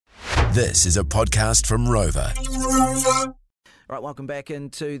This is a podcast from Rover. Right, welcome back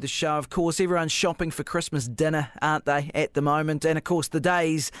into the show. Of course, everyone's shopping for Christmas dinner, aren't they, at the moment? And of course, the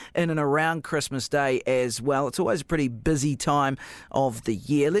days in and around Christmas Day as well. It's always a pretty busy time of the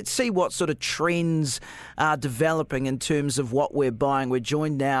year. Let's see what sort of trends are developing in terms of what we're buying. We're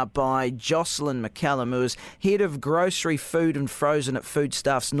joined now by Jocelyn McCallum, who is Head of Grocery, Food and Frozen at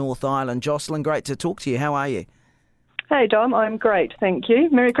Foodstuffs North Island. Jocelyn, great to talk to you. How are you? Hey Dom, I'm great, thank you.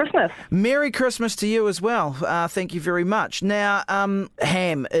 Merry Christmas. Merry Christmas to you as well. Thank you very much. Now,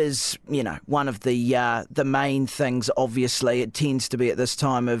 ham is, one of the main things. Obviously, it tends to be at this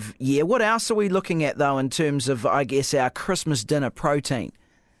time of year. What else are we looking at though in terms of, I guess, our Christmas dinner protein?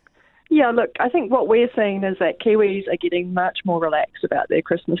 Yeah, look, I think what we're seeing is that Kiwis are getting much more relaxed about their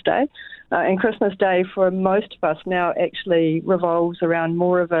Christmas Day. And Christmas Day for most of us now actually revolves around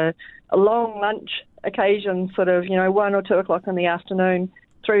more of a long lunch occasion, sort of, 1 or 2 o'clock in the afternoon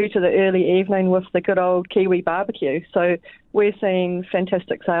through to the early evening with the good old Kiwi barbecue. So we're seeing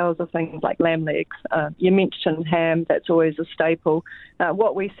fantastic sales of things like lamb legs. You mentioned ham, that's always a staple.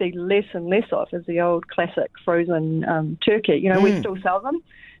 What we see less and less of is the old classic frozen turkey. We still sell them.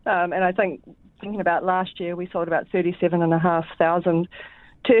 And I think, thinking about last year, we sold about 37,500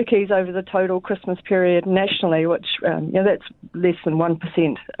 turkeys over the total Christmas period nationally, which that's less than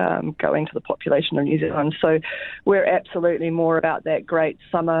 1% going to the population of New Zealand. So we're absolutely more about that great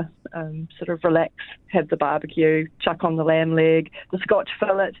summer sort of relax, have the barbecue, chuck on the lamb leg, the Scotch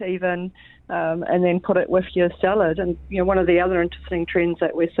fillet even, and then put it with your salad. And one of the other interesting trends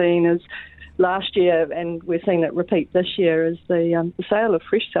that we're seeing is last year, and we're seeing it repeat this year, is the sale of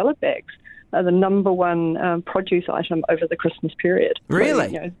fresh salad bags. The number one produce item over the Christmas period.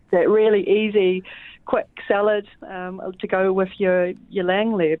 Really? So, that really easy, quick salad to go with your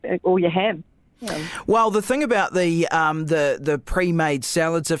lamb leg or your ham. Yeah. Well, the thing about the pre-made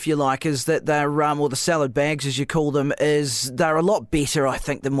salads, if you like, is that they're, or the salad bags as you call them, is they're a lot better, I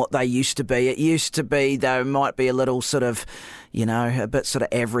think, than what they used to be. It used to be they might be a little sort of, a bit sort of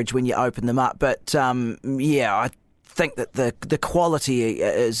average when you open them up. But, I think that the quality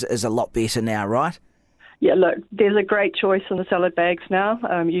is a lot better now, right? Yeah, look, there's a great choice in the salad bags now.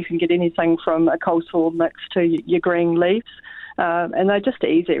 You can get anything from a coleslaw mix to your green leaves. And they're just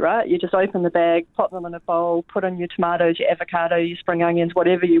easy, right? You just open the bag, pop them in a bowl, put in your tomatoes, your avocado, your spring onions,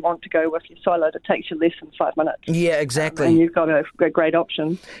 whatever you want to go with your salad. It takes you less than 5 minutes. Yeah, exactly. And you've got a great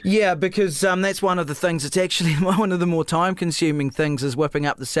option. Yeah, because that's one of the things. It's actually one of the more time-consuming things is whipping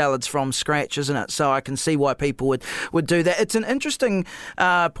up the salads from scratch, isn't it? So I can see why people would do that. It's an interesting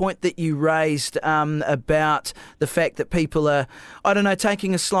point that you raised about the fact that people are,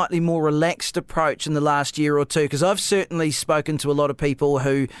 taking a slightly more relaxed approach in the last year or two, because I've certainly spoken to a lot of people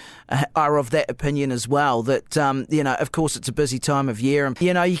who are of that opinion as well, that of course it's a busy time of year, and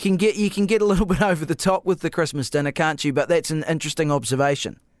you can get a little bit over the top with the Christmas dinner, can't you? But that's an interesting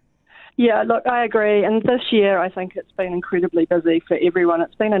observation. Yeah, look, I agree. And this year, I think it's been incredibly busy for everyone.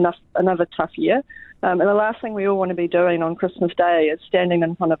 It's been another tough year. And the last thing we all want to be doing on Christmas Day is standing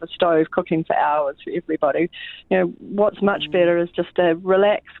in front of a stove cooking for hours for everybody. What's much better is just to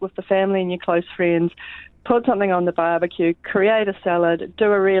relax with the family and your close friends, put something on the barbecue, create a salad,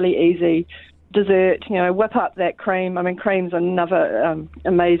 do a really easy dessert, whip up that cream. I mean, cream's another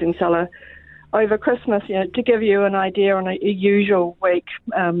amazing seller. Over Christmas, to give you an idea, on a usual week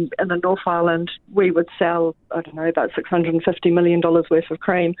in the North Island, we would sell, about $650 million worth of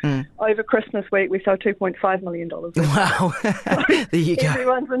cream. Over Christmas week, we sell $2.5 million. Wow. There you go.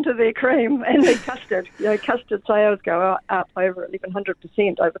 Everyone's into their cream and their custard. Custard sales go up over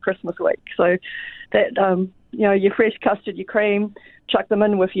 1,100% over Christmas week. So that, your fresh custard, your cream, chuck them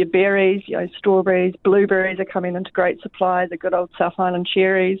in with your berries, strawberries, blueberries are coming into great supply, the good old South Island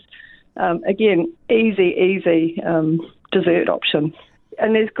cherries. Again, easy dessert option.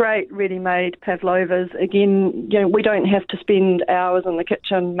 And there's great ready-made pavlovas. Again, we don't have to spend hours in the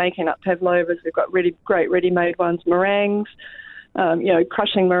kitchen making up pavlovas. We've got great ready-made ones, meringues,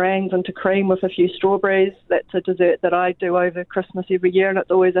 crushing meringues into cream with a few strawberries. That's a dessert that I do over Christmas every year, and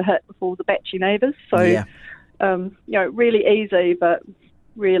it's always a hit with all the batchy neighbours. So, yeah. Really easy, but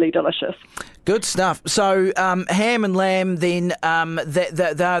really delicious. Good stuff. So ham and lamb, then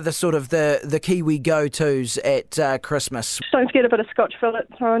they're the sort of the Kiwi go-tos at Christmas. Don't forget a bit of Scotch fillet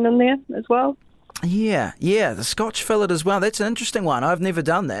thrown in there as well. Yeah, the Scotch fillet as well. That's an interesting one. I've never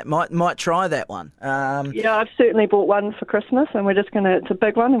done that. Might try that one. Yeah, I've certainly bought one for Christmas, and it's a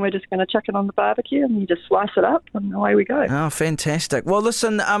big one, and we're just going to chuck it on the barbecue, and you just slice it up, and away we go. Oh, fantastic. Well,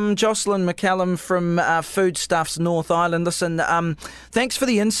 listen, Jocelyn McCallum from Foodstuffs North Island, listen, thanks for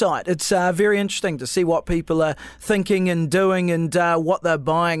the insight. It's very interesting to see what people are thinking and doing and what they're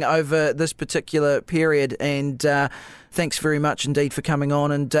buying over this particular period, and thanks very much indeed for coming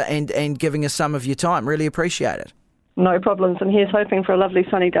on and giving us some of your time. Really appreciate it. No problems, and here's hoping for a lovely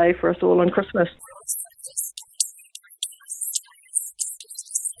sunny day for us all on Christmas.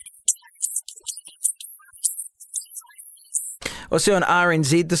 I see on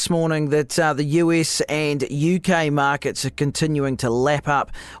RNZ this morning that the US and UK markets are continuing to lap up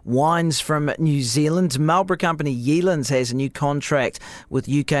wines from New Zealand. Marlborough company Yealands has a new contract with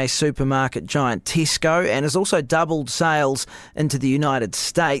UK supermarket giant Tesco and has also doubled sales into the United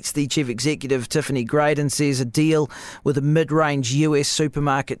States. The chief executive, Tiffany Graydon, says a deal with a mid-range US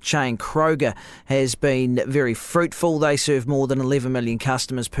supermarket chain, Kroger, has been very fruitful. They serve more than 11 million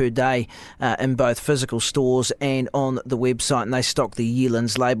customers per day in both physical stores and on the website, and they stock the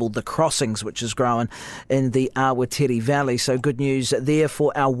Yealands labelled The Crossings, which is grown in the Awatiri Valley. So good news there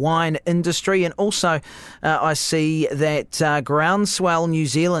for our wine industry. And also I see that Groundswell New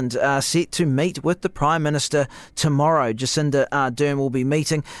Zealand are set to meet with the Prime Minister tomorrow. Jacinda Ardern will be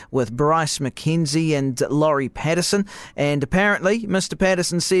meeting with Bryce McKenzie and Laurie Patterson. And apparently Mr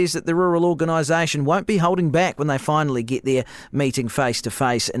Patterson says that the rural organisation won't be holding back when they finally get their meeting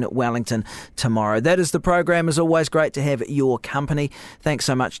face-to-face in Wellington tomorrow. That is the program. As always, great to have your company. Thanks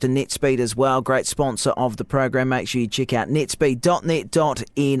so much to NetSpeed as well, great sponsor of the program. Make sure you check out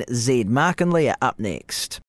netspeed.net.nz. Mark and Leah up next.